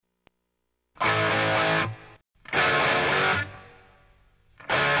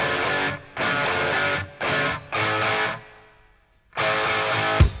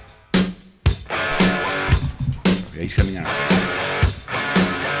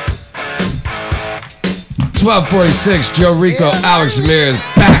1246, Joe Rico, Alex Ramirez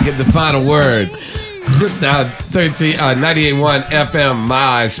back at the final word. 98.1 FM,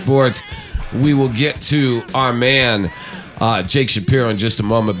 My Sports. We will get to our man, Jake Shapiro, in just a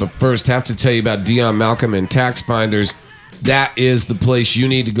moment. But first, have to tell you about Dion Malcolm and Tax Finders. That is the place you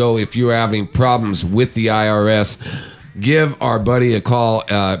need to go if you're having problems with the IRS. Give our buddy a call,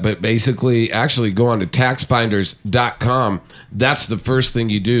 but basically, actually go on to taxfinders.com. That's the first thing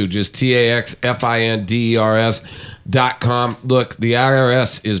you do. Just taxfinders.com. Look, the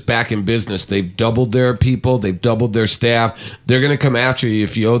IRS is back in business. They've doubled their people. They've doubled their staff. They're going to come after you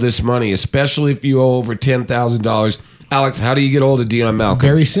if you owe this money, especially if you owe over $10,000. Alex, how do you get hold of Dion Malcolm?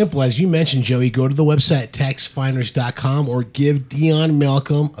 Very simple. As you mentioned, Joey, go to the website, taxfinders.com, or give Dion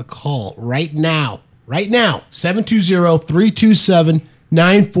Malcolm a call right now. Right now,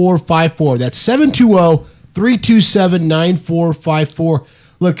 720-327-9454. That's 720-327-9454.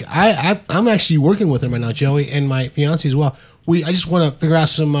 Look, I'm actually working with him right now, Joey, and my fiance as well. I just want to figure out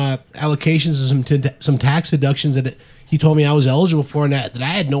some allocations and some tax deductions that he told me I was eligible for, and that I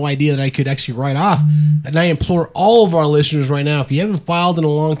had no idea that I could actually write off. And I implore all of our listeners right now, if you haven't filed in a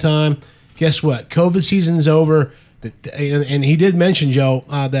long time, guess what? COVID season's over. And he did mention, Joe,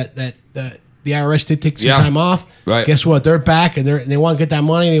 that the IRS did take some time off. Right. Guess what? They're back, and they want to get that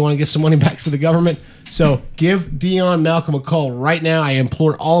money. They want to get some money back for the government. So give Dion Malcolm a call right now. I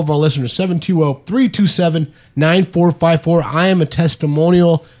implore all of our listeners, 720-327-9454. I am a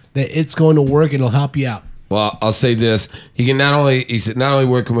testimonial that it's going to work. It'll help you out. Well, I'll say this. He's not only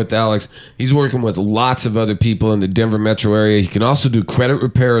working with Alex, he's working with lots of other people in the Denver metro area. He can also do credit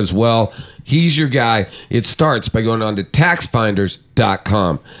repair as well. He's your guy. It starts by going on to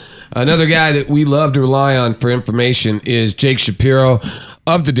taxfinders.com. Another guy that we love to rely on for information is Jake Shapiro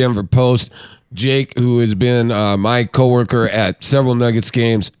of the Denver Post. Jake, who has been my coworker at several Nuggets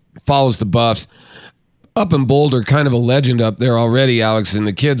games, follows the Buffs. Up in Boulder, kind of a legend up there already, Alex. And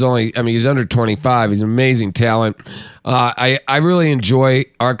the kid's he's under 25. He's an amazing talent. I really enjoy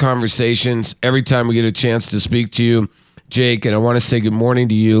our conversations every time we get a chance to speak to you, Jake, and I want to say good morning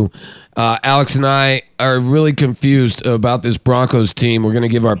to you. Alex and I are really confused about this Broncos team. We're going to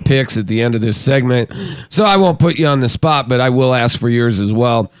give our picks at the end of this segment, so I won't put you on the spot, but I will ask for yours as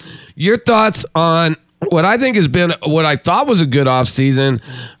well. Your thoughts on what I think has been what I thought was a good offseason,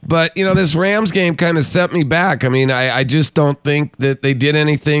 but, this Rams game kind of set me back. I mean, I just don't think that they did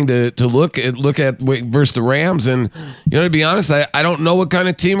anything to look at versus the Rams. And, to be honest, I don't know what kind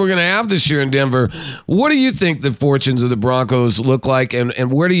of team we're going to have this year in Denver. What do you think the fortunes of the Broncos look like,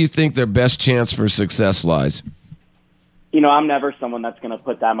 and where do you think their best chance for success lies? I'm never someone that's going to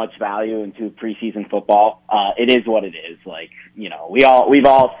put that much value into preseason football. It is what it is. We've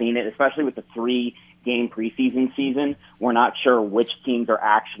all seen it, especially with the 3-game preseason season. We're not sure which teams are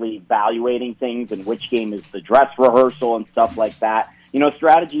actually evaluating things and which game is the dress rehearsal and stuff like that.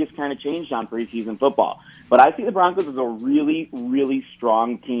 Strategy has kind of changed on preseason football. But I see the Broncos as a really, really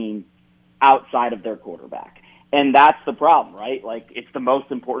strong team outside of their quarterback. And that's the problem, right? It's the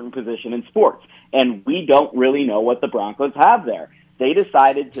most important position in sports. And we don't really know what the Broncos have there. They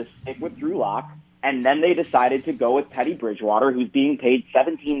decided to stick with Drew Lock, and then they decided to go with Teddy Bridgewater, who's being paid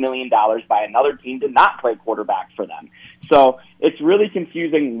 $17 million by another team to not play quarterback for them. So it's really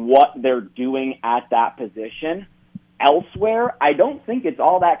confusing what they're doing at that position. Elsewhere, I don't think it's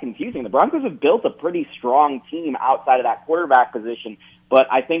all that confusing. The Broncos have built a pretty strong team outside of that quarterback position, but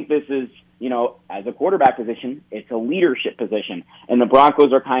I think this is, as a quarterback position, it's a leadership position. And the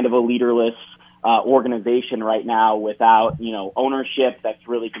Broncos are kind of a leaderless organization right now without, ownership that's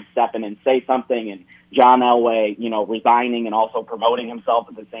really can step in and say something, and John Elway, resigning and also promoting himself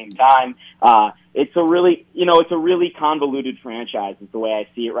at the same time. It's a really convoluted franchise is the way I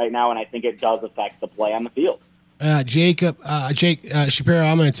see it right now, and I think it does affect the play on the field. Jake Shapiro,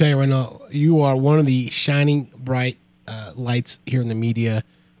 I'm going to tell you right now, you are one of the shining bright lights here in the media.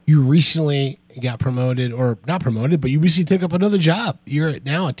 You recently got promoted, or not promoted, but you recently took up another job. You're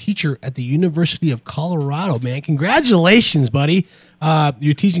now a teacher at the University of Colorado, man. Congratulations, buddy.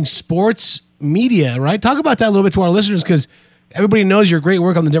 You're teaching sports media, right? Talk about that a little bit to our listeners, because everybody knows your great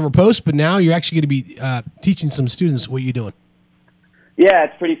work on the Denver Post, but now you're actually going to be teaching some students what you're doing. Yeah,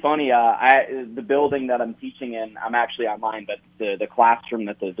 it's pretty funny. The building that I'm teaching in, I'm actually online, but the classroom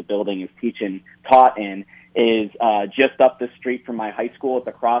that the building is taught in is just up the street from my high school. It's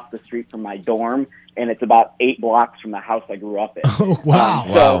across the street from my dorm, and it's about 8 blocks from the house I grew up in. Oh, wow!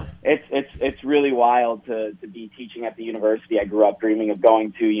 So it's it's really wild to be teaching at the university. I grew up dreaming of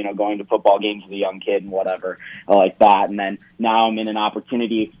going to football games as a young kid and whatever like that. And then now I'm in an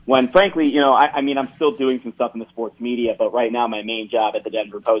opportunity when, frankly, I mean, I'm still doing some stuff in the sports media, but right now my main job at the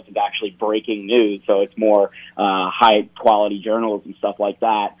Denver Post is actually breaking news. So it's more high quality journalism, stuff like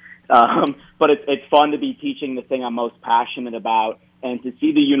that. But it's fun to be teaching the thing I'm most passionate about, and to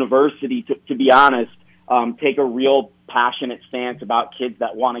see the university, to be honest, take a real passionate stance about kids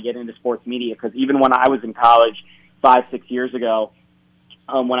that want to get into sports media. Because even when I was in college 5-6 years ago,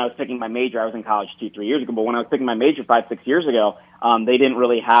 when I was picking my major, I was in college 2-3 years ago, but when I was picking my major 5-6 years ago, they didn't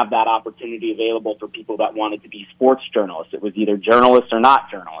really have that opportunity available for people that wanted to be sports journalists. It was either journalists or not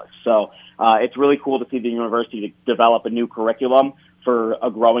journalists. So it's really cool to see the university develop a new curriculum for a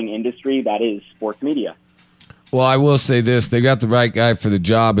growing industry that is sports media. Well, I will say this. They got the right guy for the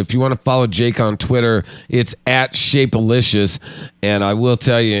job. If you want to follow Jake on Twitter, it's at Shapalicious. And I will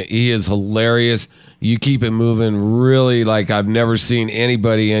tell you, he is hilarious. You keep it moving really like I've never seen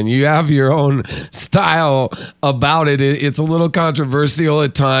anybody, and you have your own style about it. It's a little controversial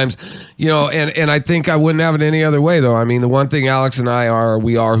at times, and I think I wouldn't have it any other way, though. I mean, the one thing Alex and I are,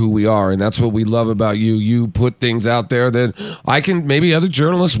 we are who we are, and that's what we love about you. You put things out there that maybe other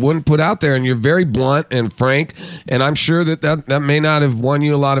journalists wouldn't put out there, and you're very blunt and frank, and I'm sure that may not have won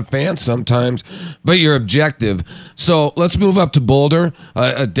you a lot of fans sometimes, but you're objective. So let's move up to Boulder,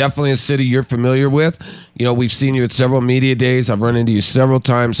 definitely a city you're familiar with. We've seen you at several media days. I've run into you several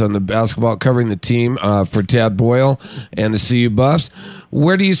times on the basketball, covering the team for Tad Boyle and the CU Buffs.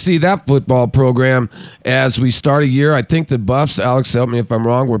 Where do you see that football program as we start a year? I think the Buffs, Alex, help me if I'm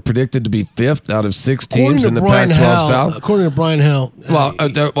wrong, were predicted to be 5th out of 6 teams in the Pac-12 South. According to Brian Hill. Well,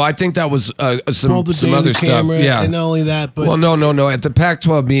 I think that was some other stuff. Yeah. And not only that, but... Well, no. At the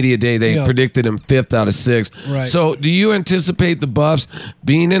Pac-12 Media Day, they predicted him 5th out of 6. Right. So do you anticipate the Buffs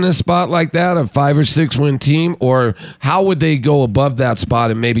being in a spot like that, a 5 or 6 win team, or how would they go above that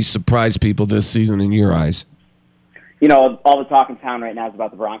spot and maybe surprise people this season in your eyes? All the talk in town right now is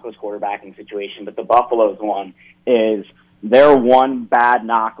about the Broncos quarterbacking situation, but the Buffaloes one is they're one bad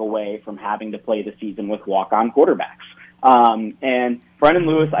knock away from having to play the season with walk-on quarterbacks. And Brendan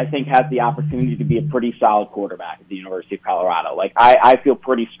Lewis, I think, has the opportunity to be a pretty solid quarterback at the University of Colorado. Like, I feel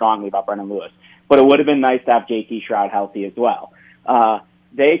pretty strongly about Brendan Lewis, but it would have been nice to have J.T. Shroud healthy as well.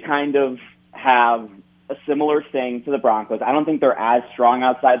 They kind of have a similar thing to the Broncos. I don't think they're as strong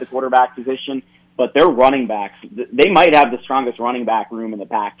outside the quarterback position, but their running backs, they might have the strongest running back room in the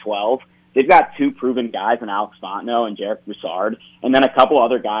Pac-12. They've got 2 proven guys in Alex Fontenot and Jarek Broussard, and then a couple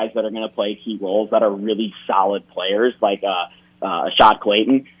other guys that are going to play key roles that are really solid players, like Ashad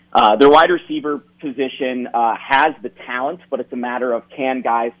Clayton. Their wide receiver position has the talent, but it's a matter of can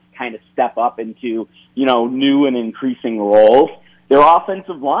guys kind of step up into, new and increasing roles. Their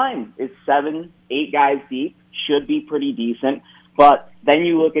offensive line is 7-8 guys deep, should be pretty decent, but then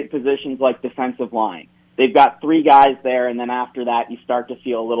you look at positions like defensive line. They've got 3 guys there, and then after that, you start to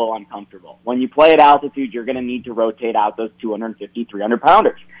feel a little uncomfortable. When you play at altitude, you're going to need to rotate out those 250,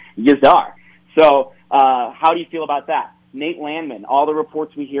 300-pounders. You just are. So how do you feel about that? Nate Landman, all the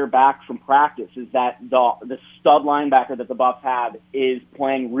reports we hear back from practice is that the stud linebacker that the Buffs have is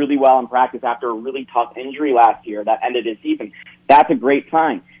playing really well in practice after a really tough injury last year that ended his season. That's a great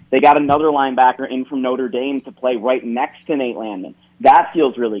sign. They got another linebacker in from Notre Dame to play right next to Nate Landman. That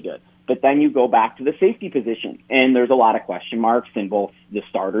feels really good. But then you go back to the safety position, and there's a lot of question marks in both the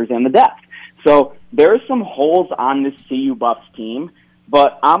starters and the depth. So there's some holes on this CU Buffs team,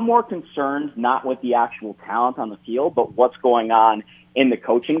 but I'm more concerned not with the actual talent on the field, but what's going on in the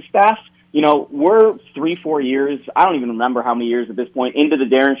coaching staff. We're 3-4 years, I don't even remember how many years at this point, into the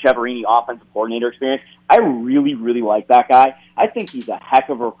Darren Chiaverini offensive coordinator experience. I really, really like that guy. I think he's a heck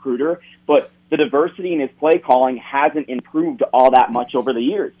of a recruiter, but the diversity in his play calling hasn't improved all that much over the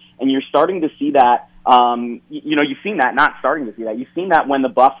years. And you're starting to see that, you've seen that, not starting to see that. You've seen that when the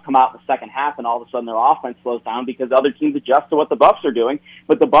Buffs come out in the second half and all of a sudden their offense slows down because other teams adjust to what the Buffs are doing,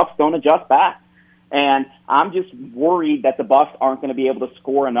 but the Buffs don't adjust back. And I'm just worried that the Buffs aren't going to be able to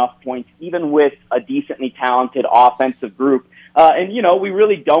score enough points, even with a decently talented offensive group. We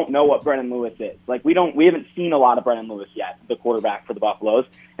really don't know what Brendan Lewis is. Like, we haven't seen a lot of Brendan Lewis yet, the quarterback for the Buffaloes.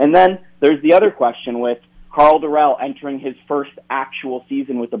 And then there's the other question with Carl Durrell entering his first actual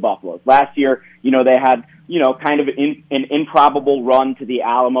season with the Buffaloes. Last year, they had, kind of an improbable run to the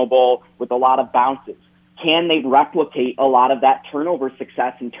Alamo Bowl with a lot of bounces. Can they replicate a lot of that turnover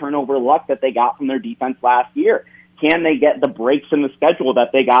success and turnover luck that they got from their defense last year? Can they get the breaks in the schedule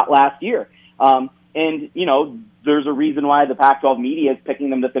that they got last year? There's a reason why the Pac-12 media is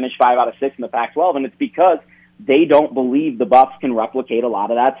picking them to finish 5 out of 6 in the Pac-12, and it's because they don't believe the Buffs can replicate a lot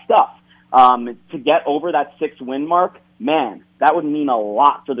of that stuff. To get over that 6-win mark, man, that would mean a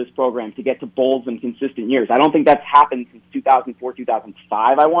lot for this program to get to bowls in consistent years. I don't think that's happened since 2004,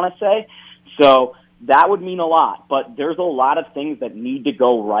 2005, I want to say. So that would mean a lot. But there's a lot of things that need to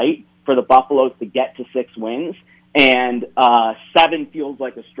go right for the Buffaloes to get to 6 wins. And 7 feels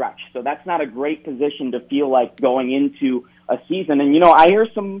like a stretch. So that's not a great position to feel like going into a season. And, I hear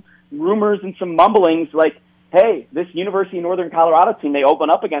some rumors and some mumblings like, hey, this University of Northern Colorado team they open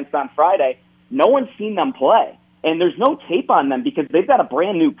up against on Friday, no one's seen them play. And there's no tape on them because they've got a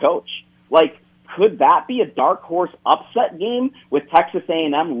brand new coach. Like, could that be a dark horse upset game with Texas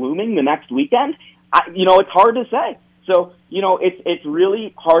A&M looming the next weekend? It's hard to say. So, it's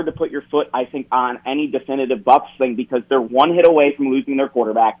really hard to put your foot, I think, on any definitive Bucs thing because they're one hit away from losing their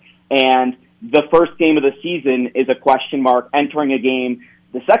quarterback. And the first game of the season is a question mark entering a game,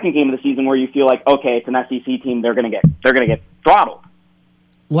 the second game of the season where you feel like, okay, it's an SEC team, they're going to get throttled.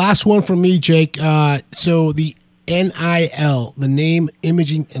 Last one from me, Jake. So the NIL, the name,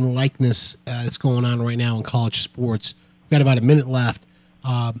 imaging, and likeness that's going on right now in college sports. We've got about a minute left.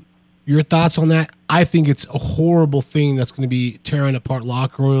 Your thoughts on that? I think it's a horrible thing that's going to be tearing apart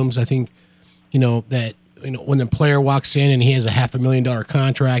locker rooms. I think, that when the player walks in and he has a $500,000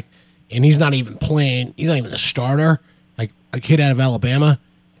 contract and he's not even playing, he's not even a starter, like a kid out of Alabama.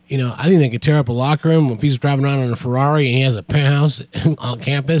 I think they could tear up a locker room if he's driving around in a Ferrari and he has a penthouse on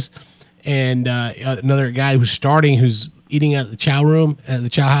campus. And another guy who's starting, who's eating at the chow room, at the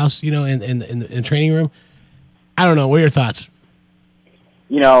chow house, in the training room. I don't know. What are your thoughts?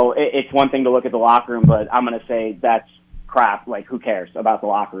 It's one thing to look at the locker room, but I'm going to say that's crap. Like, who cares about the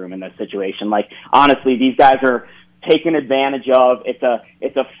locker room in this situation? Like, honestly, these guys are taken advantage of. It's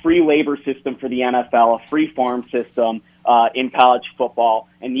a free labor system for the NFL, a free farm system in college football,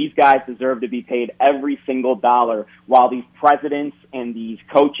 and these guys deserve to be paid every single dollar while these presidents and these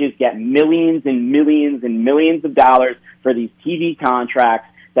coaches get millions and millions and millions of dollars for these TV contracts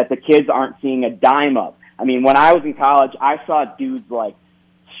that the kids aren't seeing a dime of. I mean, when I was in college, I saw dudes like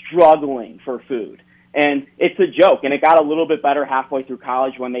struggling for food. And it's a joke, and it got a little bit better halfway through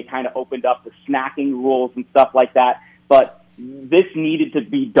college when they kind of opened up the snacking rules and stuff like that. But this needed to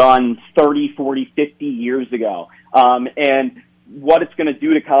be done 30, 40, 50 years ago. And what it's going to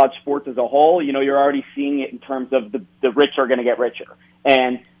do to college sports as a whole, you're already seeing it in terms of the rich are going to get richer.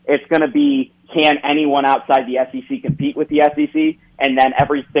 And it's going to be, can anyone outside the SEC compete with the SEC? And then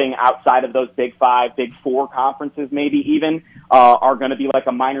everything outside of those Big 5, Big 4 conferences maybe even are going to be like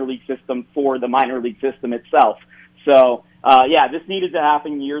a minor league system for the minor league system itself. So, this needed to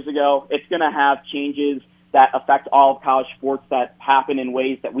happen years ago. It's going to have changes that affect all of college sports that happen in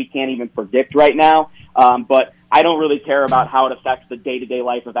ways that we can't even predict right now. But I don't really care about how it affects the day-to-day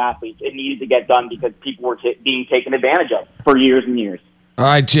life of athletes. It needed to get done because people were being taken advantage of for years and years. All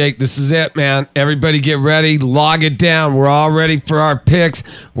right, Jake, this is it, man. Everybody get ready. Log it down. We're all ready for our picks.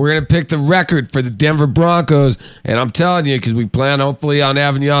 We're going to pick the record for the Denver Broncos. And I'm telling you, because we plan hopefully on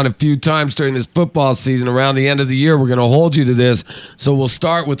having you on a few times during this football season around the end of the year, we're going to hold you to this. So we'll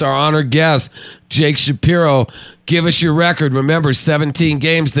start with our honored guest, Jake Shapiro. Give us your record. Remember, 17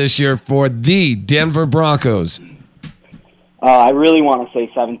 games this year for the Denver Broncos. I really want to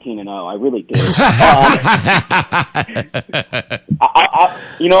say 17-0. I really do.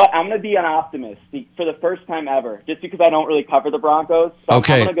 You know what? I'm going to be an optimist for the first time ever, just because I don't really cover the Broncos. So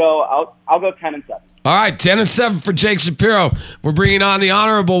okay. I'm going to go. I'll go 10-7. All right, 10-7 for Jake Shapiro. We're bringing on the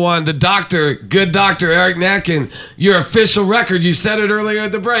honorable one, the doctor, good doctor, Eric Natkin. Your official record, you said it earlier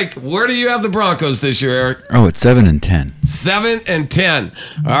at the break. Where do you have the Broncos this year, Eric? Oh, it's 7-10. 7-10.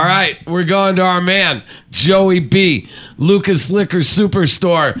 All right, we're going to our man, Joey B., Lucas Liquor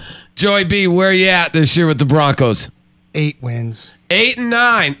Superstore. Joey B., where are you at this year with the Broncos? 8 wins.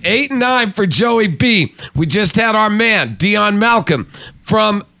 8-9. 8-9 for Joey B. We just had our man, Dion Malcolm,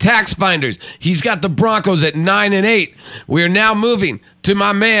 from Tax Finders. He's got the Broncos at 9-8. We are now moving to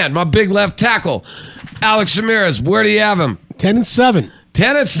my man, my big left tackle, Alex Ramirez. Where do you have him? 10-7.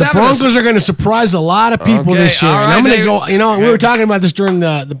 10-7. The Broncos are going to surprise a lot of people this year. Right, and I'm going to go, we were talking about this during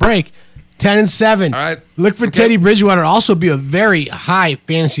the break. 10-7. All right. Look for Teddy Bridgewater. Also be a very high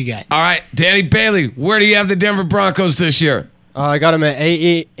fantasy guy. All right. Danny Bailey, where do you have the Denver Broncos this year? I got him at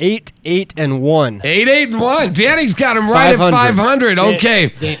 8-1. 8-1. Danny's got him right 500. At 500. Okay.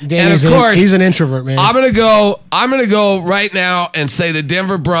 Danny's, and of course, he's an introvert, man. I'm gonna go right now and say the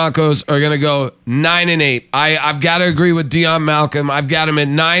Denver Broncos are gonna go 9-8. I've got to agree with Dion Malcolm. I've got him at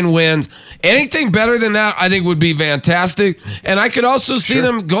 9 wins. Anything better than that, I think, would be fantastic. And I could also see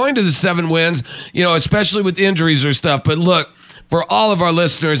them going to the 7 wins. Especially with injuries or stuff. But look, for all of our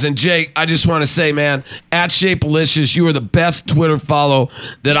listeners. And Jake, I just want to say, man, at Shapelicious, you are the best Twitter follow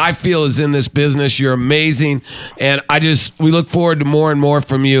that I feel is in this business. You're amazing. And we look forward to more and more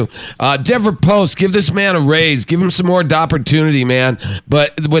from you. Denver Post, give this man a raise. Give him some more opportunity, man.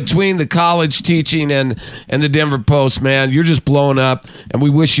 But between the college teaching and the Denver Post, man, you're just blowing up. And we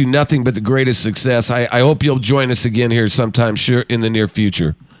wish you nothing but the greatest success. I hope you'll join us again here sometime sure in the near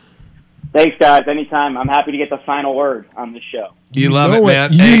future. Thanks, guys. Anytime. I'm happy to get the final word on this show. You love it, man.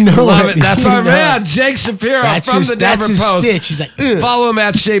 You know love it. it. That's You our know man, it. Jake Shapiro That's from his, the Denver that's his Post. stitch. He's like, ugh. Follow him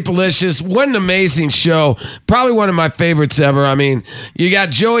at Shapelicious. What an amazing show. Probably one of my favorites ever. I mean, you got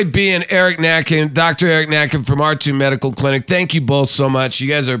Joey B and Eric Natkin, Dr. Eric Natkin from R2 Medical Clinic. Thank you both so much. You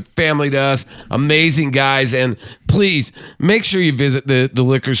guys are family to us. Amazing guys. And please make sure you visit the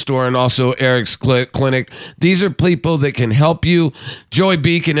liquor store and also Eric's clinic. These are people that can help you. Joey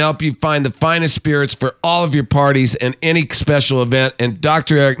B can help you find the finest spirits for all of your parties and any special event. And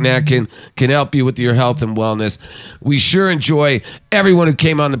Dr. Eric Natkin can help you with your health and wellness. We sure enjoy everyone who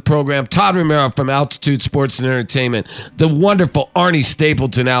came on the program. Todd Romero from Altitude Sports and Entertainment. The wonderful Arnie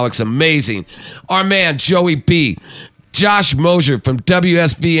Stapleton, Alex, amazing. Our man, Joey B. Josh Mosier from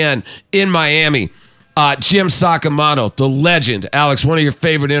WSVN in Miami. Jim Sakamoto, the legend. Alex, one of your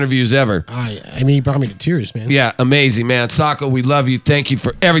favorite interviews ever. I mean, he brought me to tears, man. Yeah, amazing, man. Sako, we love you. Thank you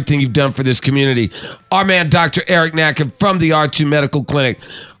for everything you've done for this community. Our man, Dr. Eric Natkin from the R2 Medical Clinic.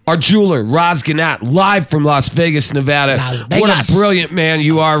 Our jeweler, Roz Gannat, live from Las Vegas, Nevada. Las Vegas. What a brilliant man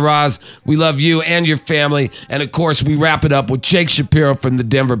you are, Roz. We love you and your family. And, of course, we wrap it up with Jake Shapiro from the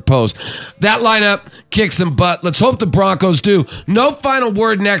Denver Post. That lineup kicks some butt. Let's hope the Broncos do. No final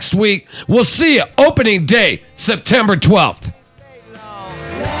word next week. We'll see you opening day, September 12th.